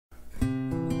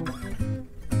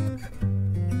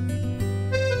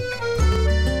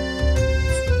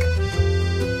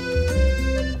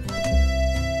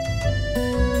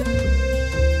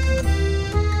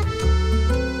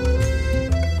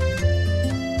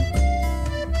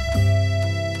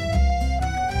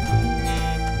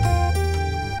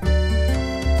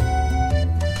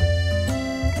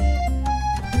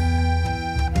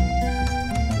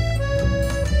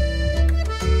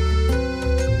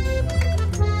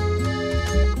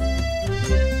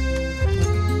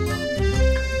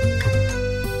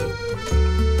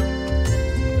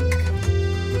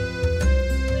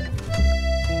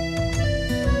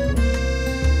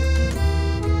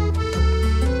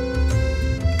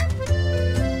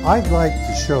I'd like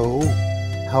to show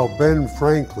how Ben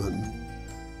Franklin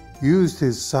used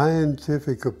his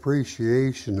scientific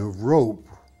appreciation of rope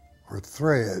or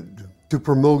thread to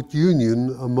promote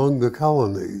union among the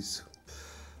colonies.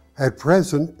 At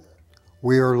present,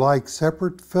 we are like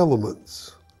separate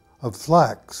filaments of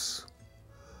flax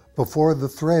before the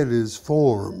thread is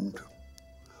formed,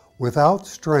 without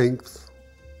strength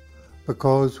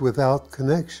because without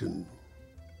connection.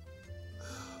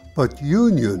 But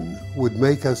union would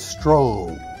make us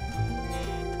strong.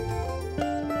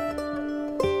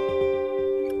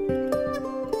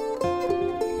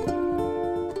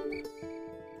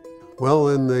 Well,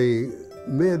 in the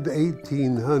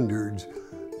mid-1800s,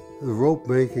 the rope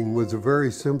making was a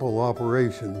very simple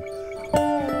operation.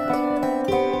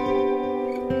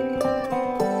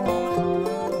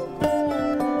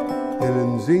 And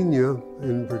in Xenia,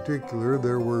 in particular,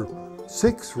 there were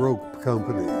 6 rope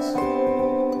companies.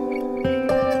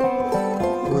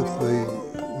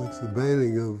 With the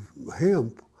banning of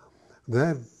hemp,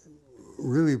 that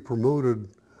really promoted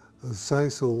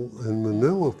sisal and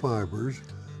manila fibers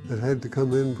that had to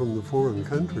come in from the foreign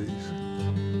countries.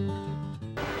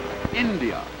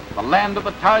 India, the land of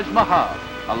the Taj Mahal,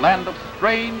 a land of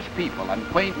strange people and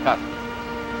quaint customs.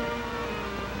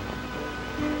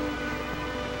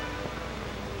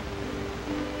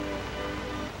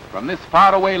 From this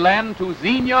faraway land to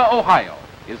Xenia, Ohio,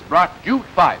 is brought jute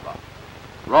fiber.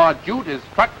 Raw jute is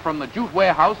trucked from the jute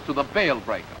warehouse to the bale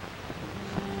breaker.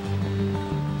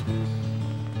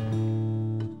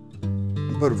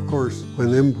 But of course,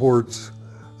 when imports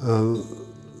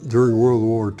during World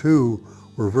War II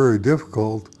were very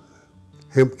difficult,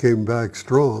 hemp came back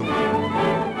strong.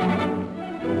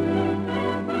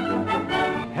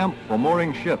 Hemp for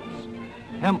mooring ships,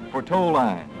 hemp for tow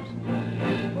lines,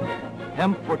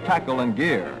 hemp for tackle and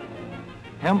gear,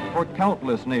 hemp for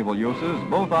countless naval uses,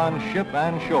 both on ship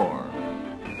and shore.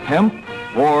 Hemp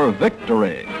for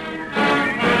victory.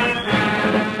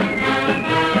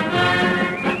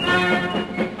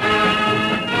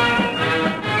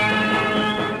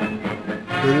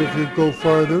 And if you go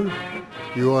farther,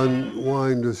 you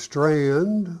unwind a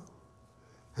strand,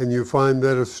 and you find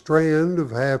that a strand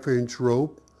of half-inch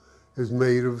rope is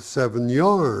made of 7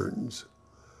 yarns.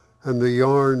 And the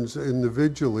yarns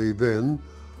individually then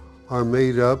are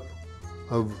made up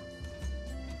of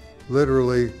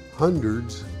literally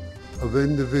hundreds of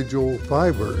individual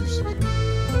fibers.